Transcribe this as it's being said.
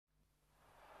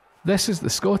This is the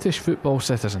Scottish Football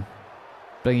Citizen,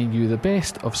 bringing you the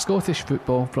best of Scottish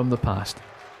football from the past.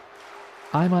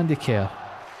 I'm Andy Kerr,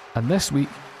 and this week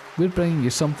we're bringing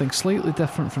you something slightly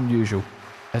different from usual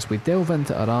as we delve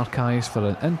into our archives for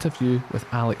an interview with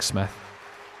Alec Smith.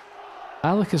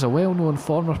 Alec is a well-known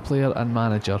former player and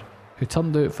manager who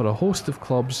turned out for a host of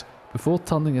clubs before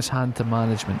turning his hand to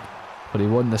management, where he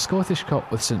won the Scottish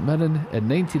Cup with St Mirren in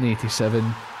 1987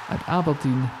 and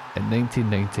Aberdeen in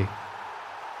 1990.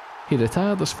 He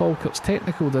retired as Falkirk's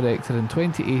technical director in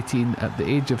 2018 at the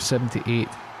age of 78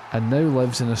 and now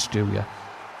lives in Australia.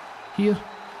 Here,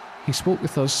 he spoke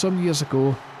with us some years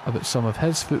ago about some of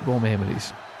his football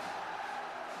memories.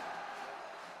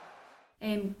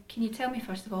 Can you tell me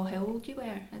first of all how old you were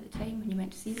at the time when you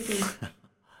went to see the game?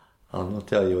 I'll not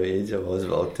tell you what age I was,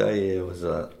 but I'll tell you I was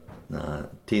a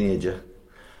teenager,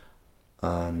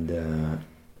 and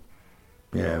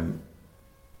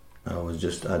I'd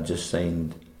just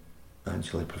signed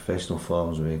actually professional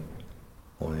forms with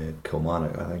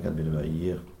Kilmarnock. I think I'd been about a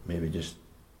year, maybe just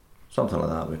something like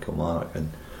that with Kilmarnock,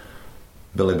 and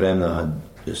Billy Bremner had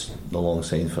just the long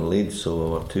sign for Leeds, so we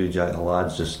were two jack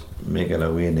lads just making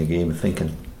our way in the game,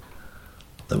 thinking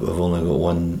that we've only got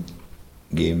one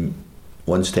game,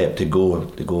 one step to go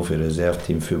for reserve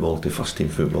team football to first team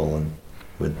football, and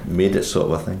we'd made it,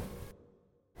 sort of a thing.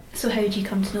 So how did you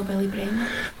come to know Billy Bremner?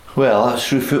 Well, that's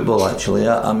through football actually.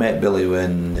 I met Billy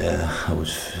when I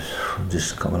was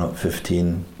just coming up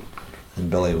 15, and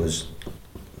Billy was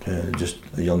just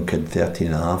a young kid, 13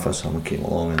 and a half or something, came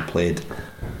along and played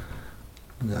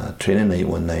a training night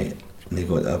one night. And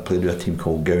I played with a team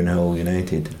called Gownhill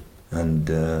United,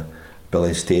 and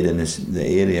Billy stayed in the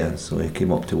area, so he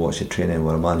came up to watch the training. We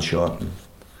were a man short,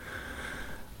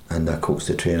 and I coaxed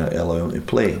the trainer to allow him to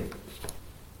play,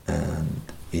 and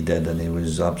he did, and he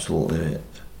was absolutely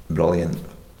brilliant.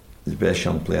 The best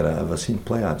young player I've ever seen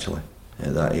play actually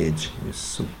at that age. He was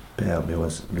superb, he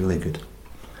was really good.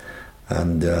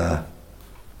 And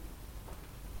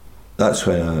that's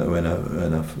when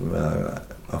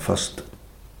I first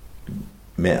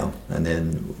met him, and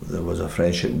then there was a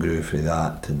friendship grew through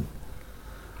that. And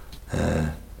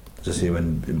as I say,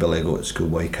 when Billy got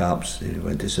schoolboy caps, he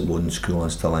went to St Bowden School in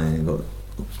Stirling, and he got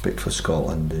picked for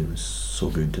Scotland. He was so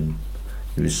good, and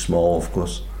he was small, of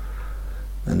course.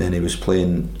 And then I was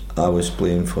playing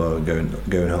for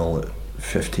Gownhill at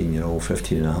 15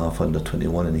 and a half, under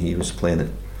 21, and he was playing it,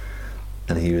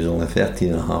 and he was only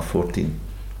 13 and a half, 14,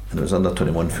 and it was under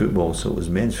 21 football, so it was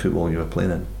men's football you were playing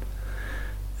in.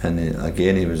 And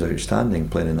again, he was outstanding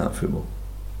playing in that football.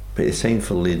 But he signed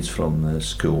for Leeds from the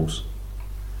schools,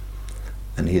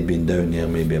 and he had been down there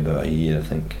maybe about a year, I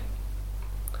think,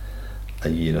 a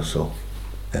year or so,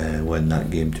 when that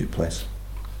game took place.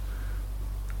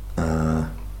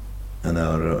 And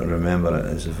I remember it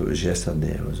as if it was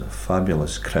yesterday. It was a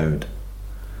fabulous crowd.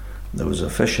 There was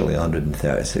officially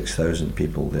 136,000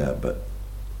 people there, but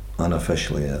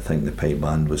unofficially I think the pipe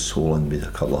band was swollen with a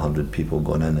couple of hundred people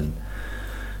going in,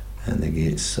 and the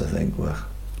gates, I think,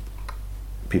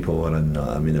 people were in.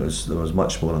 There was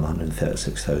much more than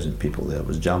 136,000 people there. It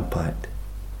was jam-packed,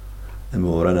 and we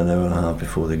were in an hour and a half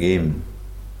before the game,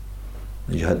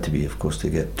 as you had to be, of course,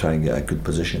 to try and get a good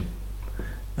position.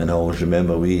 And I always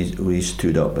remember we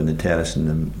stood up in the terrace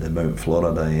in the Mount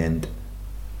Florida end,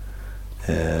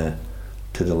 to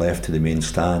the left of the main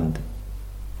stand,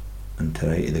 and to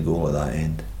the right of the goal at that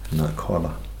end, in that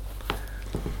corner.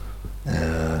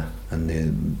 And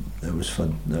it was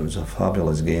a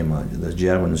fabulous game. The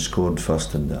Germans scored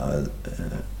first, and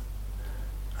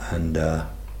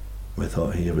we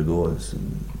thought, here we go,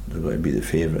 they're going to be the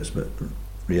favourites. But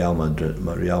Real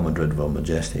Madrid were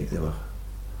majestic.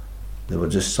 They were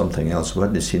just something else. We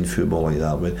hadn't seen football like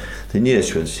that. The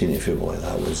nearest we'd seen football like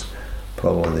that was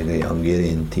probably the great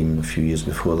Hungarian team a few years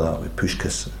before that with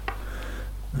Puskás.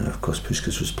 And of course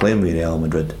Puskás was playing with Real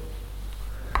Madrid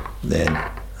then,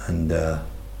 and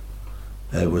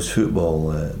it was football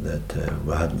that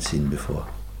we hadn't seen before.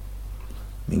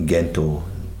 I mean, Gento,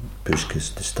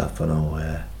 Puskás, Di Stefano,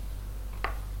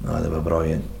 they were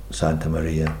brilliant. Santa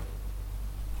Maria,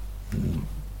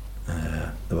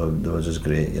 they were just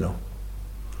great,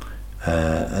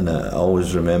 and I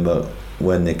always remember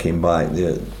when they came back,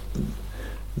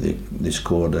 they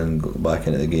scored and got back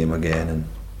into the game again,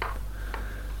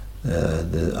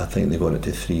 and I think they got it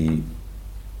to 3-2,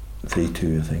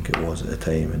 I think it was at the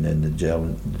time, and then the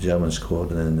Germans scored,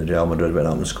 and then the Real Madrid went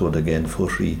up and scored again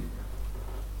 4-3,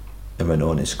 and went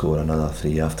on to score another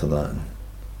 3 after that. And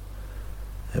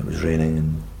it was raining,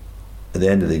 and at the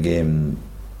end of the game,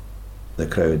 the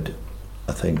crowd,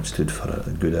 I think, stood for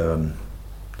a good hour and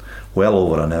well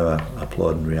over an hour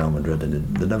applauding Real Madrid,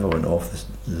 and they never went off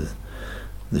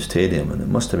the stadium. And it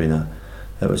must have been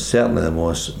it was certainly the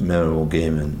most memorable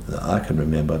game that I can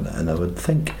remember, and I would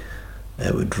think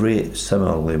it would rate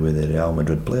similarly with the Real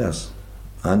Madrid players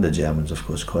and the Germans, of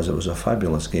course, because it was a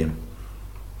fabulous game,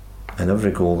 and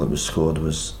every goal that was scored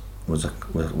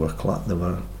they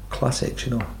were classics,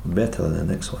 better than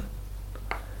the next one.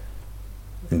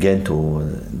 And Gento,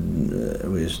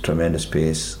 with his tremendous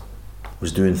pace,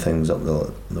 was doing things up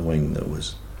the wing that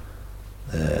was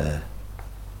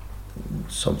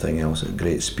something else at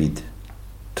great speed,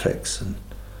 tricks and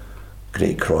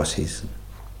great crosses.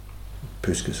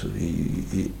 Puskas,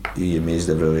 he amazed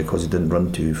everybody because he didn't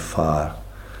run too far,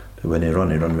 but when he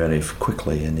run very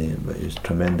quickly, and but he was a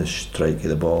tremendous strike of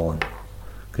the ball and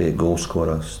great goal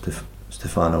scorer.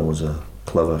 Stefano was a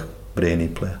clever, brainy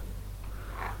player,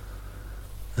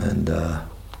 and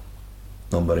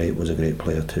number 8 was a great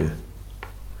player too.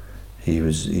 He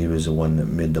was the one that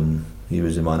made them. He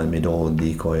was the man that made all the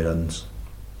decoy runs.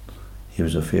 He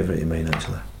was a favourite of mine,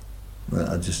 actually.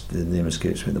 The name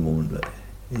escapes me at the moment, but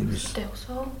he was Del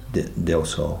Sol. Del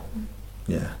Sol.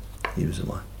 Yeah, he was the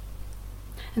man.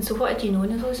 And so, what had you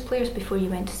known of those players before you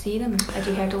went to see them? Had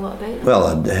you heard a lot about them? Well,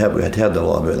 I'd heard a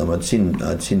lot about them. I'd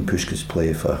seen Puskas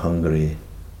play for Hungary.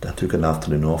 I took an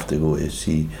afternoon off to go to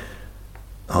see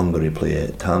Hungary play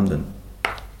at Hampden,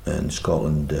 and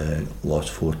Scotland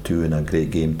lost 4-2 in a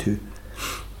great game too.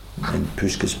 And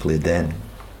Puskas played then,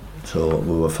 so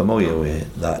we were familiar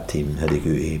with that team: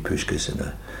 Hidiguchi, Puskas,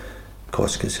 and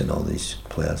Koskas, and all these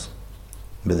players.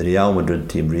 But the Real Madrid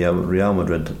team, Real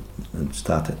Madrid had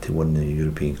started to win the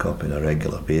European Cup on a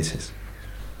regular basis.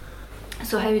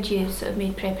 So how would you sort of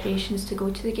made preparations to go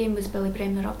to the game? Was Billy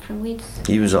Bremner up from Leeds?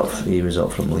 He was up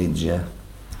from Leeds, yeah,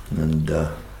 and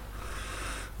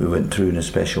we went through in a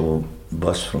special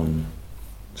bus from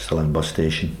Stirling bus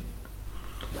station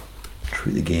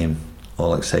through the game,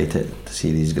 all excited to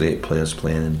see these great players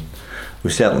playing, and we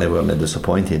certainly weren't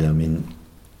disappointed. I mean,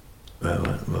 we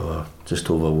were just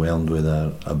overwhelmed with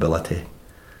their ability,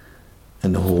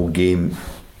 and the whole game,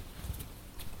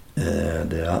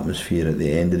 the atmosphere at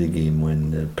the end of the game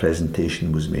when the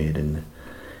presentation was made, and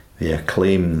the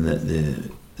acclaim that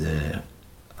the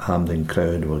Hampden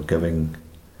crowd were giving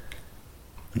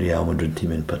Real Madrid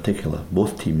team in particular.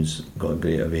 Both teams got a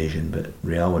great ovation, but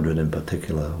Real Madrid in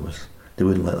particular they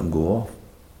wouldn't let them go off.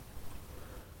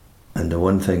 And the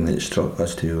one thing that struck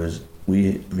us too was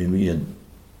we had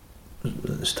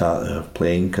started our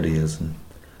playing careers, and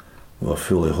we were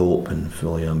full of hope and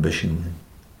full of ambition.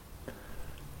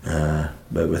 But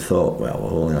we thought, well,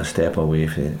 we're only a step away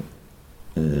from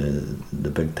the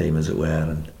big time, as it were.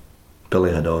 And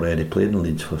Billy had already played in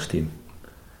Leeds first team,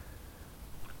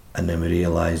 and then we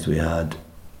realised we had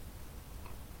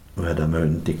a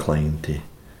mountain to climb to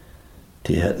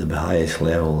hit the highest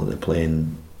level that the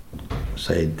playing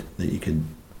side that you could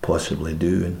possibly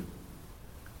do. And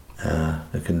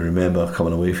I can remember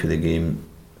coming away from the game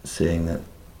saying that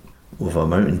we've a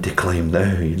mountain to climb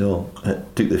now,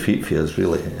 It took the feet for us,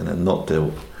 really, and it knocked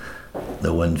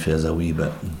the wind for us a wee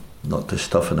bit, knocked the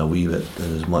stuff in a wee bit,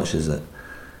 as much as that,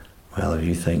 well, if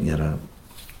you think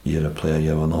you're a player,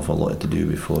 you have an awful lot to do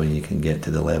before you can get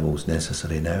to the levels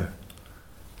necessary now.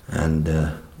 And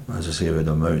as I say, we had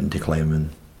a mountain to climb, and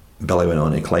Billy went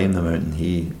on to climb the mountain.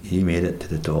 He made it to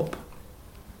the top.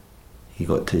 He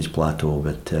got to his plateau,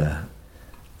 but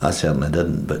I certainly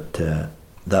didn't. But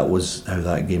that was how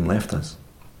that game left us,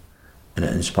 and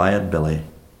it inspired Billy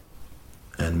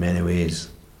in many ways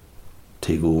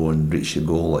to go and reach the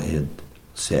goal that he had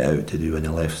set out to do when he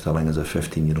left Stirling as a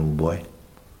 15-year-old boy.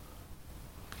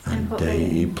 And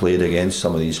he played against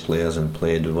some of these players and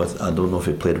played with, I don't know if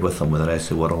he played with them with the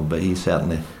rest of the world, but he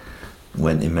certainly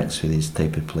went to mix with these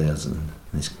type of players in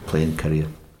his playing career.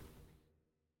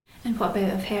 And what about,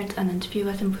 I've heard an interview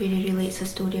with him where he relates a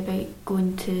story about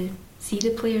going to see the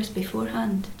players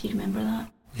beforehand. Do you remember that?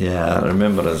 Yeah, I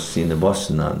remember us seeing the bus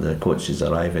and that, the coaches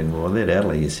arriving. We were there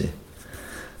early, you see.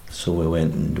 So we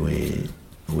went and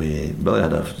Billy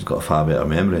has got a far better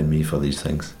memory than me for these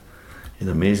things. He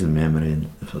had an amazing memory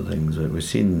for things. We've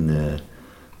seen the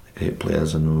great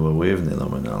players and we were waving to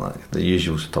them and all that, the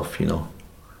usual stuff,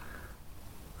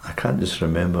 I can't just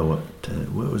remember what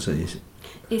was it?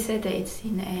 He said that he'd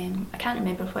seen, I can't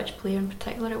remember which player in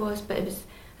particular it was, but I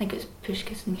think it was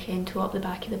Puskas and Gento up the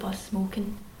back of the bus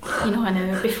smoking, an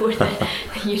hour before the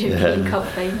European Cup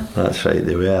final. That's right,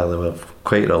 they were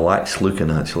quite relaxed looking,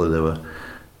 actually.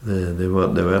 They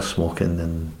were smoking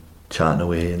and chatting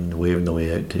away and waving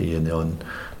away out to you, and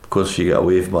of course you got a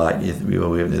wave back. We were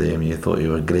waving to them, and you thought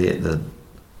you were great.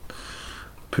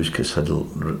 Puskás had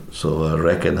sort of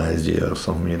recognised you or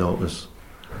something, you know.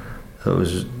 It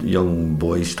was young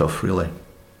boy stuff, really.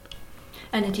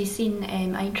 And had you seen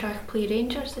Eintracht play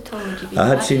Rangers at all? I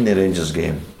had seen the Rangers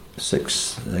game. I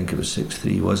think it was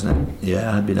 6-3, wasn't it?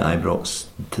 Yeah, I had been at Ibrox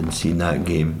and seen that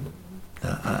game.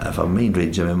 If I mind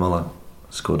right, Jimmy Muller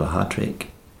scored a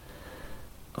hat-trick.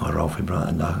 Or Ralphie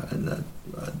Bratton.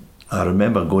 I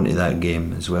remember going to that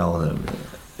game as well.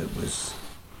 It was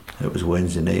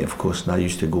Wednesday night, of course, and I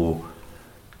used to go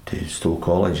to Stowe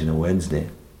College on a Wednesday.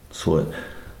 So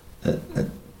it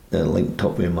linked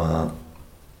up with my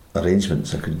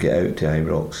arrangements. I could get out to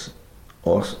Ibrox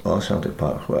or Celtic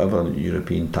Park, whatever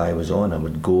European tie was on. I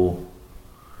would go,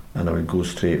 and I would go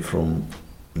straight from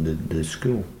the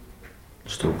school,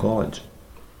 Stowe College.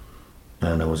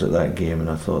 And I was at that game, and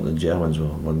I thought the Germans were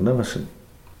magnificent.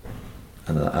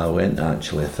 And I went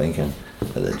actually thinking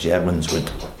that the Germans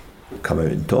would come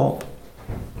out on top.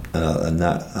 And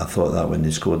I thought that when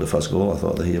they scored the first goal, I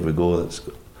thought, here we go.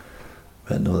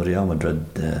 But no, the Real Madrid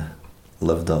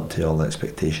lived up to all the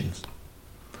expectations.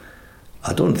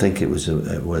 I don't think it was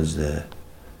the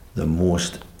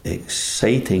most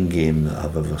exciting game that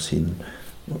I've ever seen.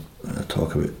 I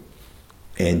talk about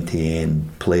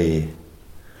end-to-end play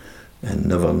and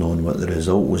never knowing what the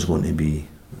result was going to be.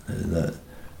 That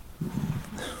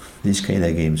these kind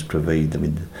of games provide. I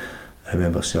mean, I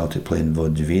remember Celtic playing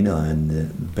Vojvodina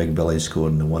and Big Billy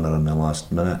scoring the winner in the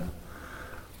last minute.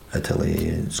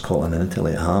 Scotland and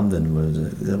Italy at Hampden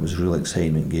was a real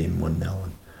excitement game, 1-0.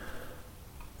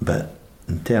 But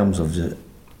in terms of the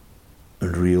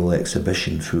real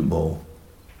exhibition football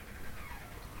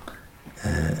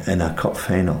in a cup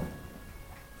final,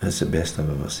 it's the best I've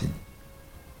ever seen.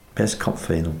 Best cup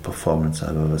final performance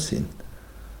I've ever seen.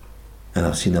 And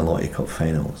I've seen a lot of cup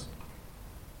finals.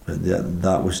 But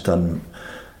that was done,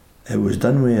 it was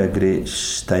done with a great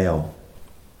style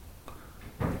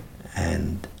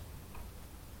and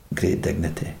great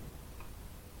dignity.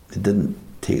 They didn't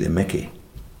take the mickey.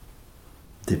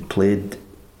 They played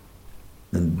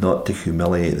not to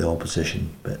humiliate the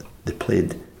opposition, but they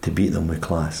played to beat them with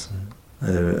class.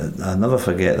 I'll never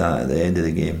forget that at the end of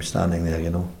the game, standing there,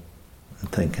 you know,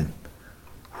 and thinking,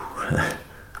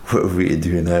 what have we to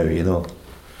do now, you know?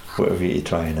 What have we to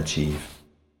try and achieve?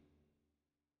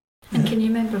 And can you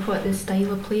remember what the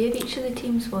style of play of each of the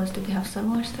teams was? Did they have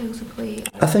similar styles of play?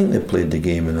 I think they played the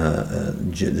game in the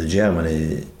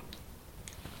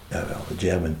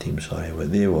German team,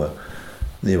 but they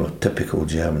were typical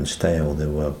German style. They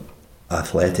were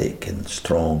athletic and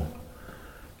strong,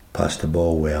 passed the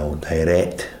ball well,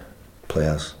 direct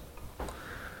players.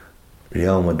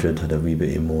 Real Madrid had a wee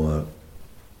bit more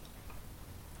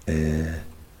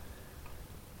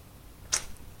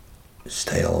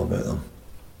style about them.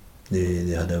 They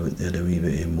had a wee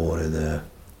bit more of it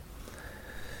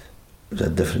was a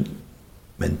different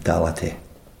mentality.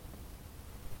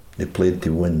 They played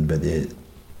to win, but they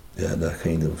had a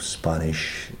kind of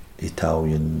Spanish,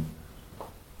 Italian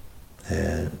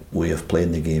way of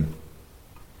playing the game.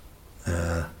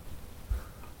 They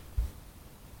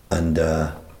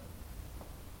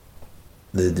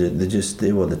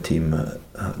were the team that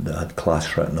had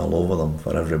class written all over them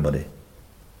for everybody,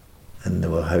 and they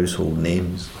were household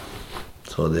names.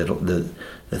 So the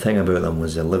thing about them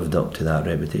was they lived up to that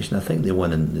reputation. I think they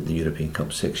won in the European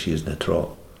Cup 6 years in a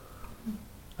trot,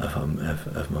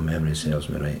 if my memory serves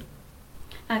me right.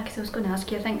 Because I was going to ask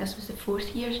you, I think this was the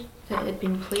 4th year that it had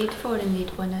been played for, and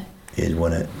they'd won it. He'd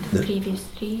won it. The previous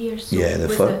 3 years. So yeah,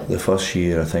 the first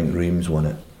year I think Reims won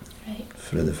it. Right.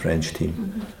 For the French team.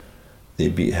 Mm-hmm. They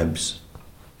beat Hibs.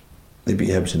 They beat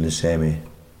Hibs in the semi.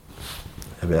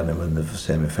 Hibernian won the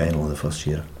semi-final the first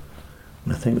year.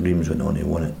 And I think Reims went on to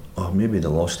win it. Or maybe they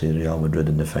lost to Real Madrid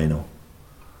in the final.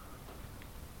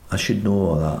 I should know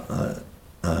all that.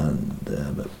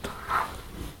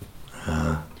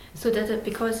 So did it,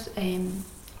 because the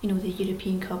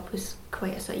European Cup was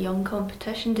quite a sort of young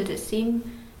competition, did it seem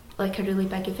like a really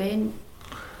big event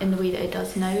in the way that it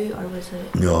does now, or was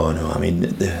it? No. I mean,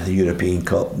 the European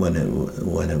Cup, when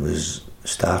it was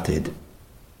started,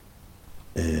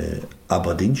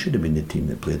 Aberdeen should have been the team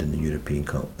that played in the European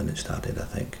Cup when it started, I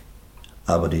think.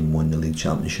 Aberdeen won the league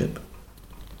championship.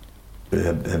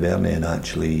 Hibernian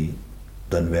actually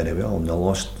done very well, and they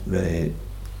lost very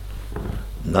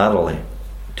narrowly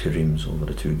to Reims over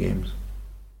the 2 games.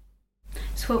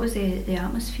 So what was the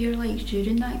atmosphere like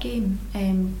during that game?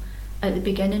 At the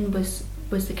beginning, was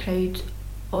the crowd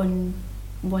on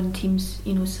one team's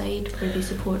side? Were they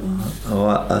supporting?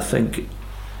 I think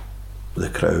the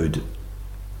crowd,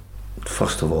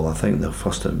 first of all, I think the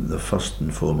first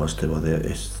and foremost, they were there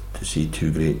is to see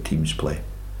 2 great teams play.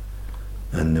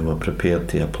 and they were prepared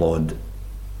to applaud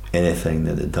anything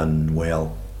that they'd done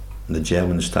well. The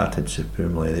Germans started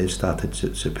supremely, they started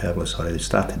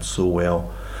so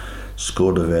well,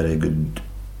 scored a very good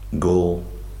goal.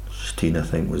 Steen, I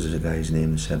think, was the guy's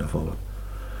name, the centre forward.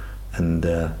 And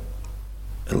it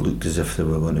looked as if they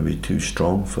were going to be too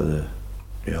strong for the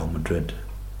Real Madrid.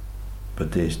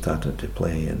 But they started to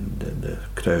play, and the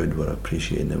crowd were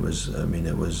appreciating it.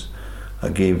 It was a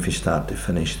game from start to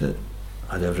finish that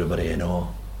had everybody in awe.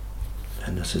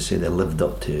 And as I say, they lived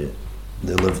up to it.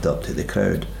 They lived up to the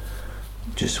crowd.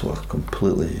 Just were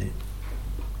completely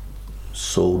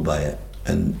sold by it.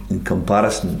 And in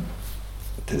comparison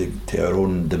to our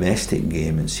own domestic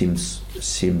game, it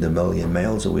seemed a million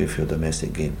miles away from a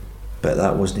domestic game. But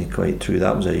that wasn't quite true.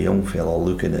 That was a young fella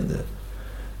looking at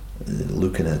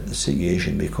the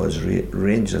situation, because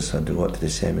Rangers had got to the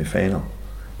semi-final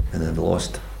and had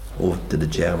lost to the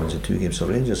Germans in 2 games. So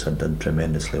Rangers had done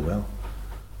tremendously well.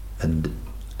 And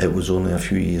it was only a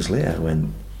few years later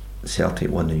when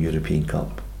Celtic won the European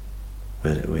Cup,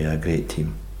 where we had a great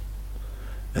team,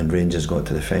 and Rangers got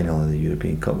to the final of the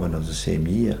European Cup winners the same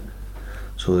year.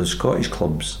 So the Scottish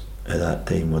clubs at that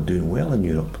time were doing well in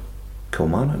Europe.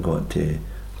 Kilmarnock got to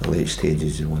the late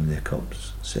stages in one of their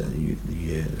cups, the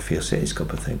Fair Cities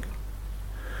Cup, I think.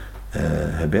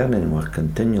 Hibernian were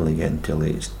continually getting to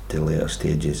later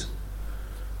stages.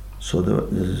 So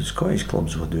the Scottish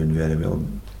clubs were doing very well.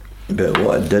 But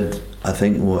I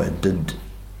think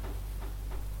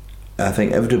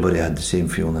everybody had the same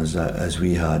feeling as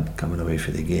we had coming away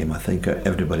from the game. I think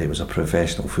everybody was a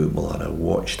professional footballer that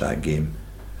watched that game,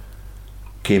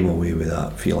 came away with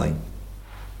that feeling.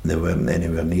 They weren't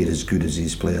anywhere near as good as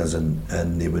these players,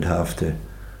 and they would have to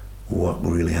work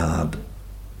really hard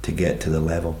to get to the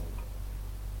level.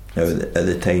 Now, at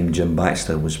the time, Jim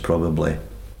Baxter was probably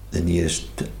the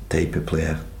nearest type of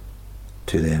player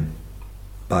to them.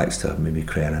 Baxter, maybe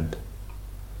Crerand,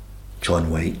 John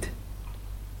White,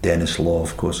 Dennis Law,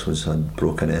 of course, had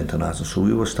broken into international. So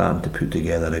we were starting to put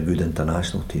together a good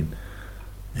international team.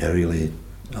 A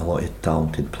lot of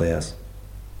talented players.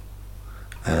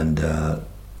 And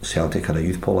Celtic had a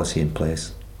youth policy in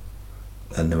place,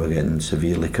 and they were getting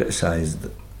severely criticised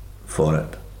for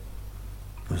it.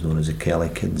 It was known as the Kelly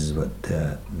kids, but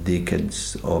the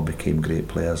kids all became great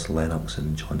players. Lennox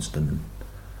and Johnston and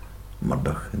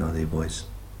Murdoch, they boys.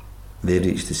 They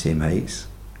reached the same heights.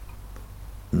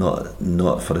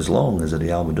 Not for as long as the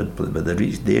Real Madrid, but they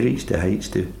reached the heights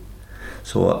too.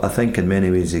 So I think in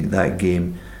many ways that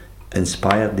game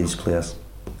inspired these players.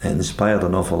 It inspired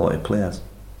an awful lot of players,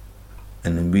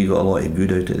 and then we got a lot of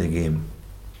good out of the game,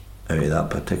 out of that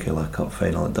particular cup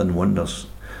final. It done wonders.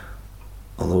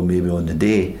 Although maybe on the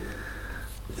day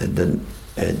it didn't.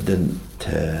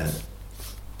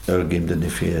 Our game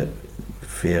didn't fare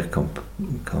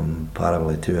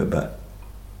comparably to it, but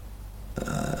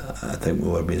I think we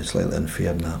were being slightly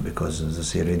unfair in that, because, as I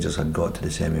say, Rangers had got to the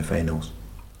semi-finals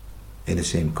in the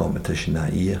same competition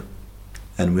that year,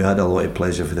 and we had a lot of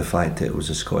pleasure for the fact that it was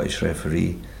a Scottish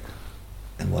referee,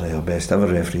 and one of our best ever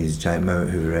referees, Jack Mount,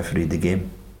 who refereed the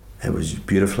game. It was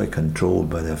beautifully controlled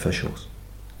by the officials.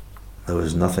 There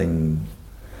was nothing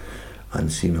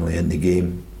unseemly in the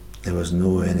game. There was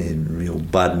no any real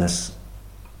badness.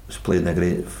 It was played in a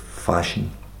great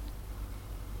fashion.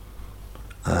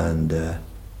 And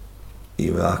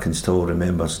I can still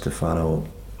remember Stefano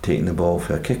taking the ball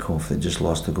for a kick-off that just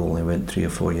lost the goal, and he went 3 or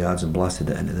 4 yards and blasted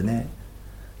it into the net.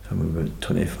 So we were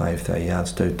 25, 30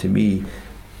 yards down. To me,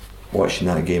 watching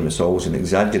that game, it's always an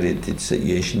exaggerated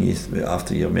situation.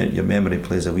 After your memory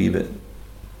plays a wee bit.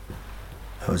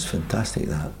 It was fantastic,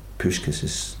 that.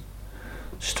 Puskas's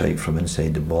strike from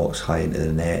inside the box, high into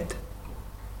the net.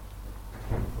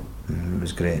 It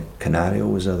was great.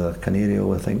 Canario,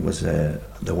 I think, was the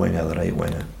winger, the right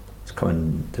winger. It's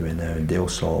coming to me now. Dale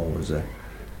Saul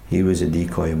he was a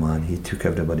decoy man. He took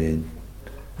everybody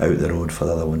out the road for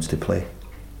the other ones to play. It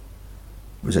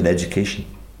was an education,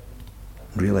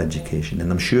 real education.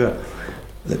 And I'm sure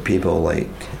that people like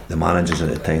the managers at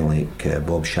the time, like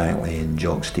Bob Shankly and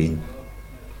Jock Stein,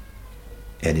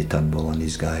 Eddie Turnbull and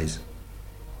these guys,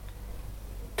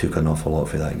 took an awful lot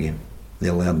for that game. They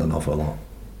learned an awful lot.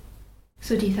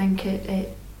 So do you think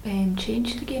it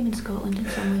changed the game in Scotland in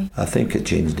some way? I think it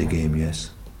changed the game,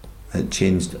 yes. It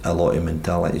changed a lot of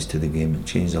mentalities to the game. It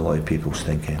changed a lot of people's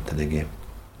thinking to the game.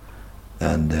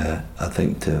 And I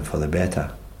think for the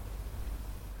better.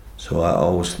 So I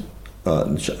always,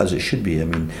 as it should be,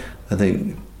 I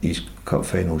think these cup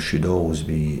finals should always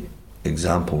be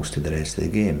examples to the rest of the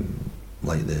game.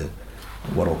 Like the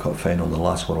World Cup final, the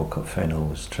last World Cup final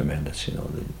was tremendous.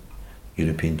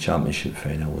 European Championship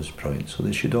final was brilliant. So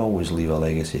they should always leave a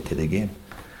legacy to the game.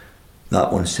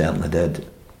 That one certainly did.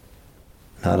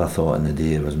 Had I thought in the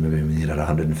day it was maybe near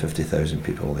 150,000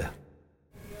 people there.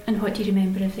 And what do you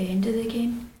remember of the end of the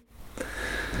game?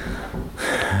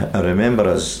 I remember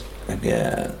us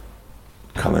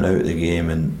coming out of the game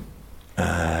and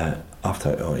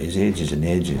after his ages and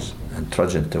ages and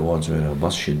trudging towards where our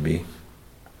bus should be,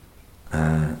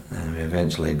 and we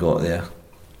eventually got there.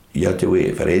 You had to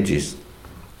wait for ages,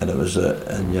 and it was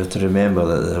and you have to remember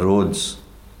that the roads,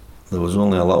 there was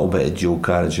only a little bit of dual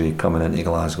carriageway coming into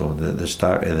Glasgow. The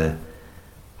start of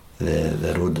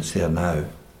the road that's there now,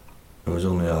 there was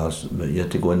only but you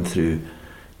had to go in through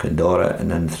Condorrat and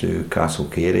then through Castle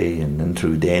Carey and then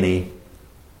through Denny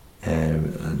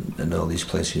and all these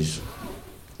places,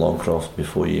 Longcroft,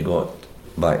 before you got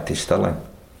back to Stirling.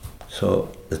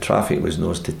 So the traffic was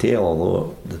nose to tail,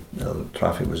 although the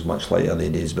traffic was much lighter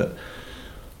these days, but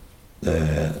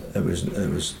it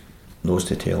was nose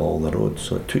to tail all the road.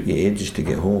 So it took you ages to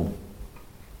get home.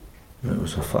 It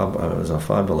was a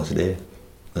fabulous day.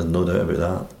 There's no doubt about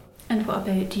that. And what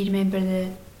about, do you remember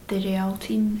the Real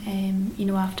team,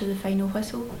 after the final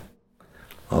whistle?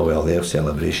 Oh well, their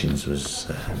celebrations was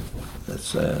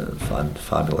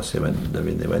fabulous. They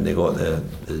when they got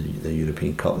the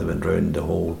European Cup, they went round the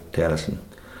whole terrace and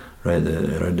round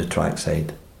the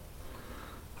trackside,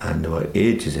 and there were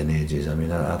ages and ages. I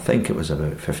mean, I think it was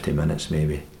about 50 minutes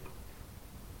maybe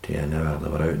to an hour they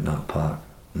were out in that park,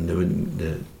 and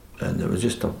and it was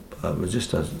just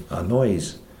a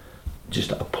noise,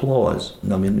 just applause.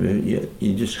 I mean,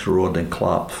 you just roared and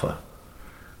clapped for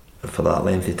that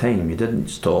length of time. You didn't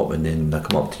stop and then they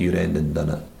come up to your end and done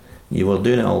it. You were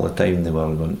doing it all the time. They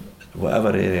were going, whatever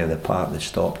area of the park they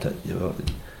stopped at,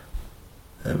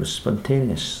 it was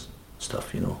spontaneous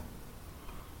stuff,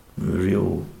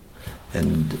 real.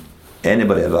 And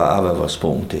anybody that I've ever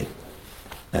spoken to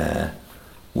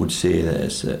would say that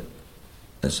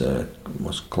it's a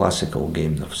most classical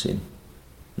game they've seen,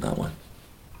 that one.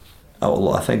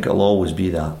 I think it'll always be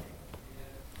that.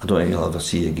 I don't think you'll ever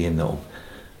see a game that'll,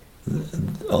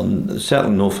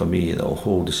 certainly no for me, that'll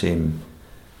hold the same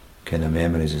kind of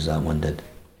memories as that one did.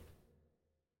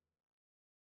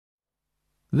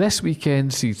 This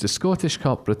weekend sees the Scottish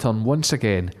Cup return once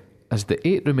again as the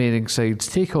 8 remaining sides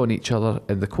take on each other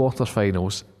in the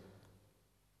quarter-finals.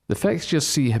 The fixtures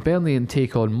see Hibernian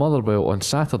take on Motherwell on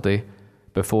Saturday,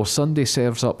 before Sunday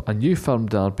serves up a new firm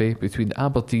derby between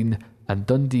Aberdeen and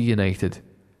Dundee United.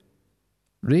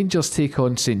 Rangers take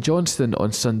on St Johnstone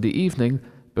on Sunday evening,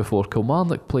 before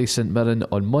Kilmarnock play St Mirren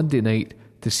on Monday night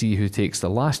to see who takes the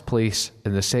last place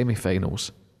in the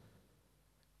semi-finals.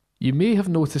 You may have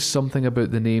noticed something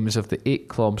about the names of the 8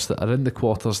 clubs that are in the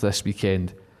quarters this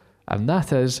weekend, and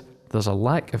that is, there's a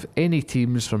lack of any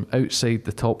teams from outside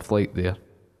the top flight there.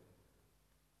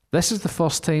 This is the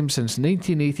first time since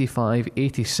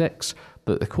 1985-86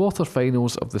 that the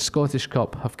quarter-finals of the Scottish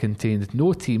Cup have contained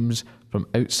no teams from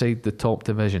outside the top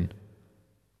division.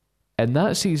 In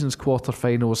that season's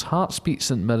quarter-finals, Hearts beat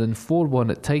St Mirren 4-1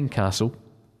 at Tynecastle.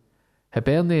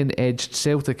 Hibernian edged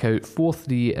Celtic out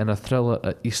 4-3 in a thriller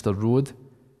at Easter Road.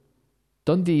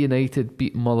 Dundee United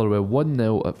beat Motherwell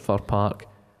 1-0 at Fir Park,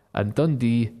 and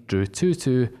Dundee drew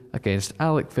 2-2 against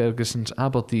Alec Ferguson's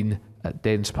Aberdeen at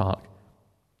Dens Park.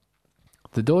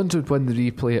 The Dons would win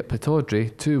the replay at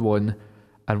Pittodrie 2-1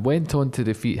 and went on to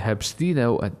defeat Hibs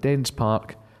 3-0 at Dens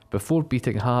Park before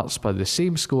beating Hearts by the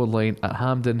same scoreline at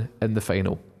Hampden in the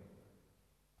final.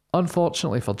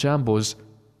 Unfortunately for Jambos,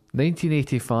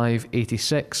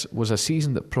 1985-86 was a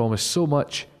season that promised so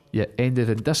much yet ended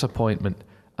in disappointment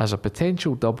as a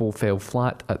potential double fell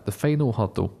flat at the final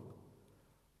hurdle.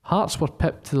 Hearts were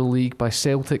pipped to the league by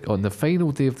Celtic on the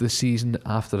final day of the season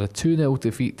after a 2-0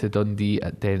 defeat to Dundee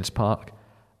at Dens Park,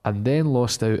 and then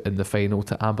lost out in the final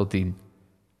to Aberdeen.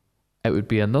 It would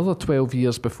be another 12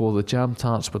 years before the Jam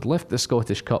Tarts would lift the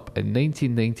Scottish Cup in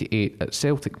 1998 at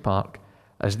Celtic Park,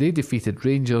 as they defeated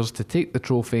Rangers to take the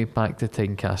trophy back to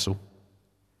Tynecastle.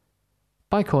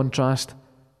 By contrast,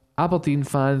 Aberdeen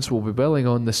fans will be welling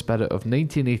on the spirit of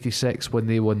 1986 when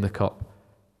they won the Cup,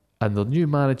 and their new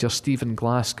manager Stephen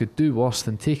Glass could do worse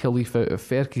than take a leaf out of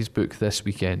Fergie's book this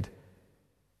weekend.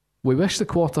 We wish the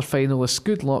quarter-finalists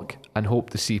good luck and hope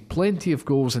to see plenty of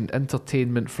goals and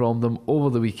entertainment from them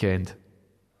over the weekend.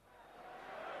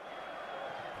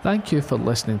 Thank you for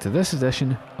listening to this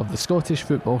edition of the Scottish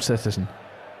Football Citizen.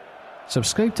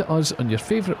 Subscribe to us on your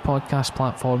favourite podcast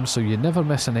platform so you never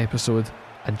miss an episode,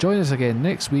 and join us again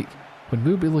next week when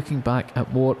we'll be looking back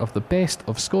at more of the best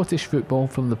of Scottish football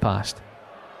from the past.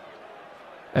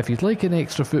 If you'd like an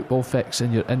extra football fix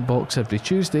in your inbox every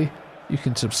Tuesday, you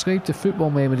can subscribe to Football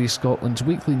Memories Scotland's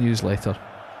weekly newsletter,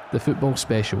 The Football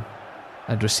Special,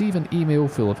 and receive an email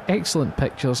full of excellent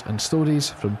pictures and stories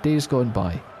from days gone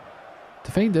by.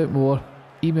 To find out more,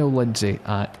 email Lindsay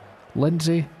at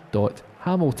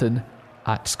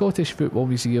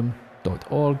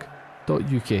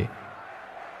lindsay.hamilton@scottishfootballmuseum.org.uk.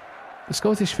 The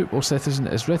Scottish Football Citizen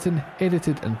is written,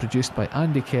 edited and produced by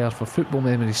Andy Kerr for Football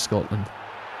Memories Scotland,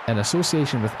 in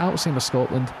association with Alzheimer's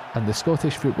Scotland and the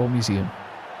Scottish Football Museum.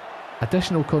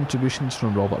 Additional contributions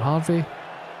from Robert Harvey,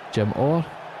 Jim Orr,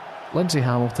 Lindsay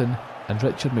Hamilton and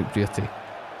Richard McBrearty.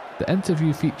 The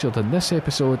interview featured in this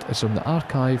episode is from the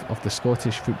archive of the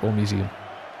Scottish Football Museum.